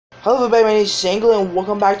Hello everybody, my name is Shangle and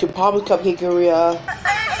welcome back to Cupcakeria.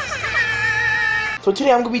 So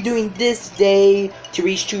today I'm going to be doing this day to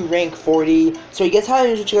reach to rank 40. So you guys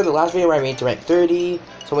haven't checked out the last video where I made it to rank 30.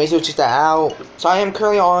 So make sure to check that out. So I am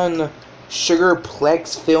currently on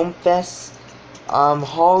Sugarplex Film Fest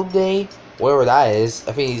holiday, whatever that is.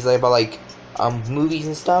 I think it's like about like movies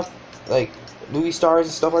and stuff, like movie stars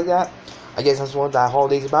and stuff like that. I guess that's what that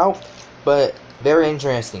holiday's about. But very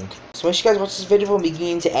interesting. So make sure you guys watch this video from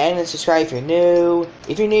beginning to end and subscribe if you're new.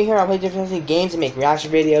 If you're new here, I play different games and make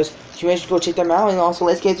reaction videos. So make sure to go check them out. And also,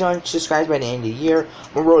 let's get to 100 subscribers by the end of the year.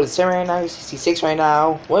 I'm on road to 7 right now, 66 right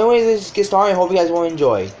now. Well, anyways, let's get started. I hope you guys will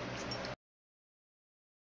enjoy.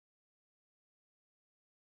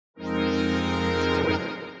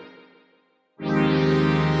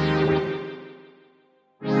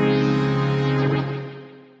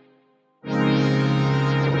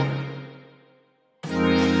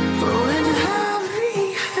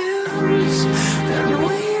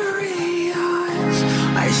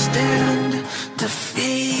 Stand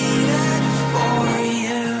defeated for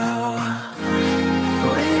you,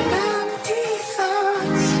 with empty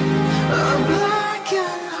thoughts, a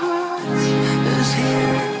blackened heart is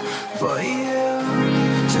here for you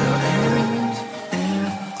to end it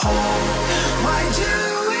all. Why do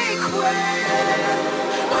we quit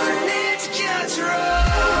when it gets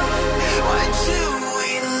rough? Why do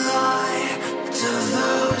we lie to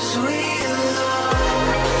those we love?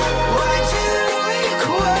 Why do we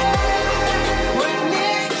quit when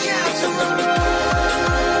it gets rough?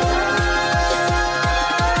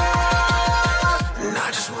 And I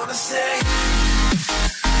just wanna say,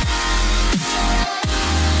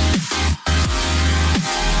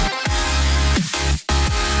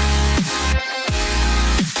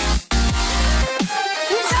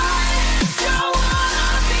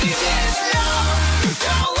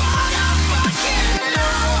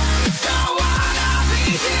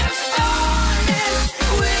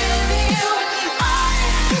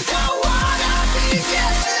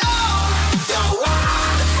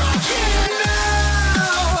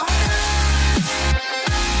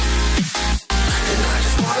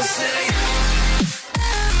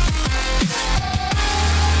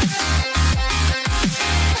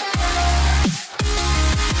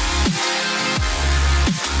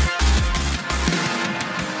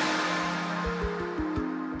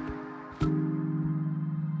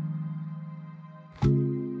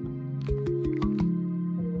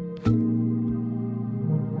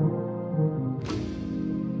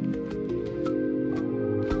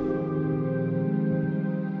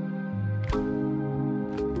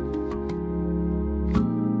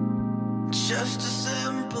 just a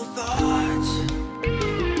simple thought.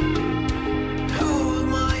 Who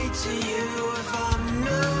am I to you if I'm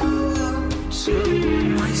new to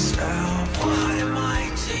myself? What am I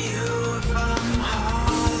to you if I'm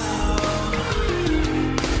hollow?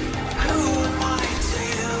 Who am I to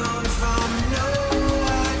you if I'm no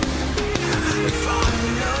one? If I'm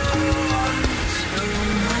no one to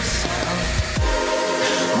myself?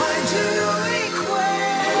 Why do we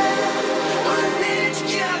quit when it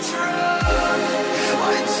gets rough?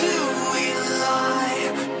 Why do we lie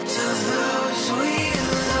to those we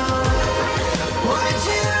love? Why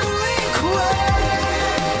do we quit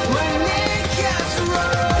when it gets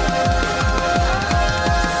rough?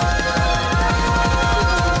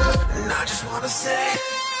 And I just wanna say,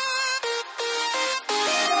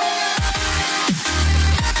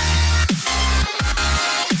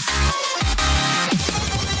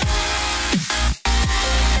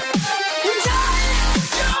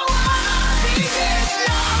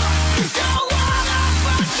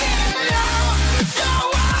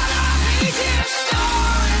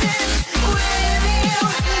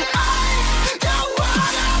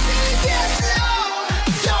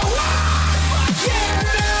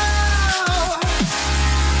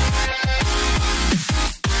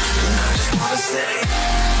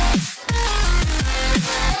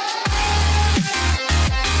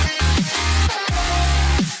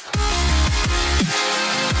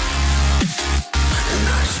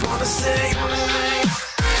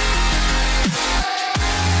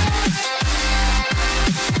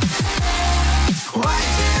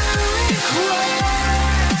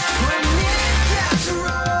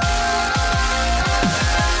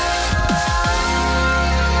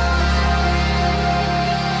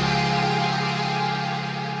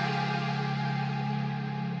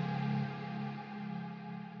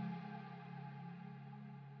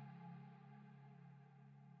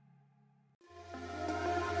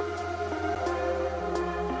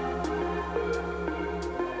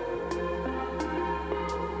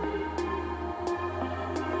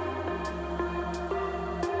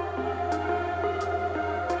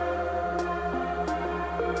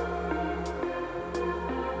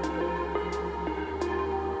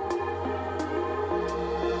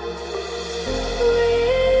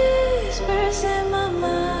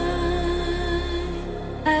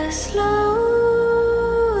 slowly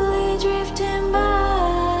drifting by.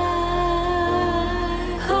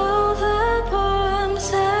 All the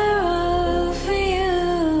poems I wrote for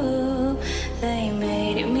you, they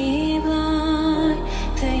made me blind,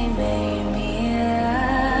 they made me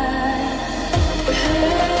lie.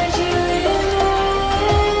 Heard you in the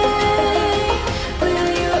rain, will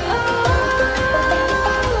you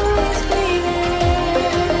always be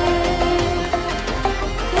there?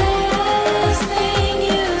 Last thing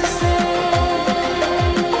you said.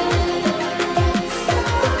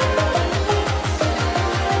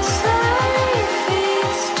 Sorry if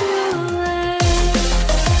it's too late.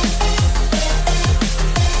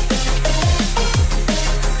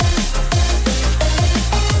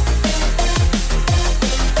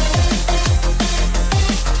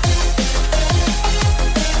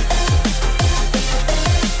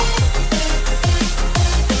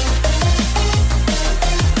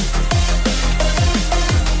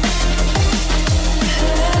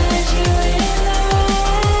 Heard you in the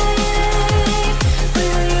rain,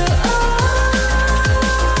 will you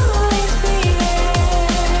always be there?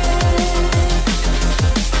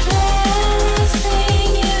 Last thing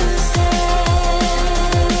you said.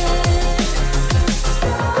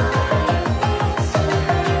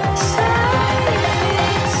 Sorry if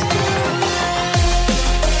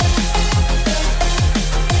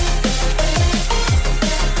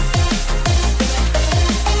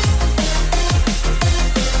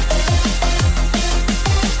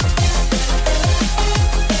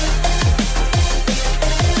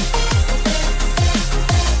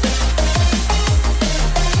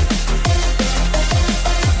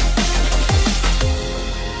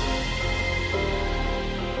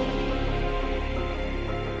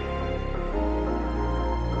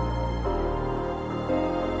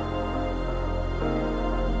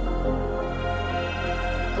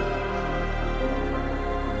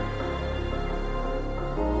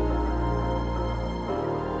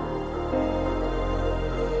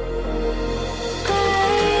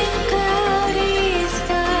cloudy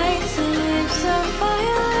skies and lips of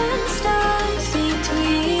fire and stars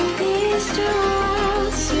between these two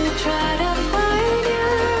worlds. You try to find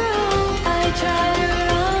your own. I try to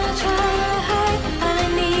run, try to hide. I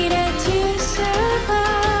needed to survive.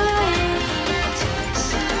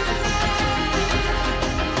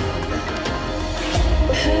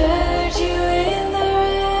 Heard you in the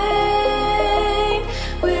rain,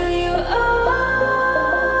 will you always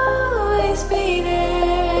be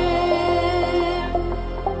there?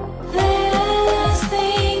 Last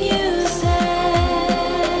thing you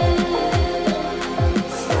said.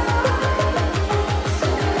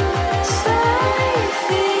 Sorry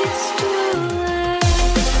if it's too late.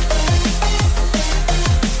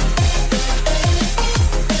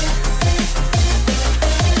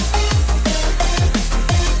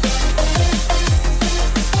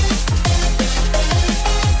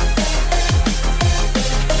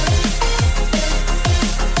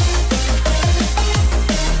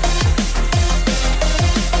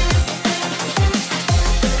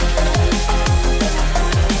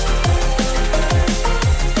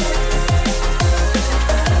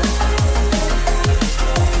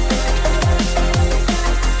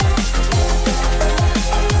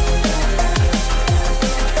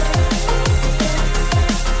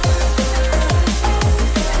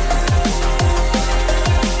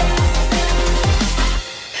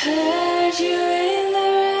 Heard you in the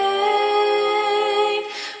rain,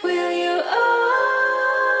 will you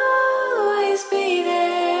always be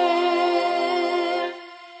there?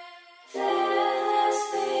 The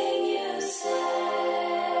last thing you said.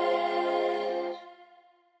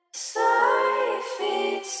 Sorry if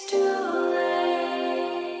it's too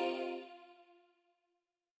late.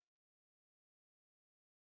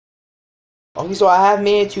 Okay, so I have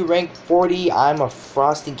made it to rank 40. I'm a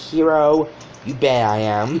frosting hero. You bet I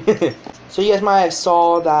am. So you guys might have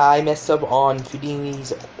saw that I messed up on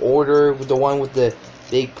Houdini's order with the one with the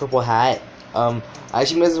big purple hat. I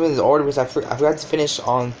actually messed up in his order because I forgot to finish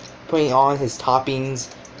on putting on his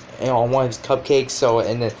toppings and on one of his cupcakes. So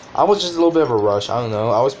and then I was just a little bit of a rush. I don't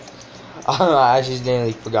know. I actually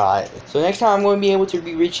genuinely forgot. So next time I'm going to be able to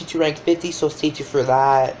be reaching to rank 50, so stay tuned for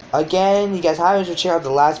that. Again, you guys haven't checked out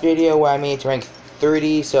the last video where I made it to rank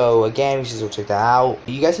 30, so again, you should go check that out.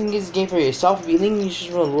 You guys can get this game for yourself. If you link in the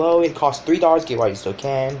description below, it costs $3, get while you still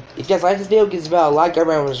can. If you guys like this video, give this video a like, I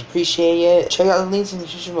very much appreciate it. Check out the links in the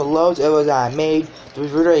description below to videos that I made. The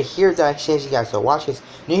video right here that I suggest you guys to watch this.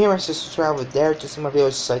 New here, subscribe over there to see my videos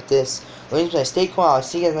just like this. Stay cool. I'll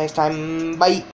see you guys next time. Bye.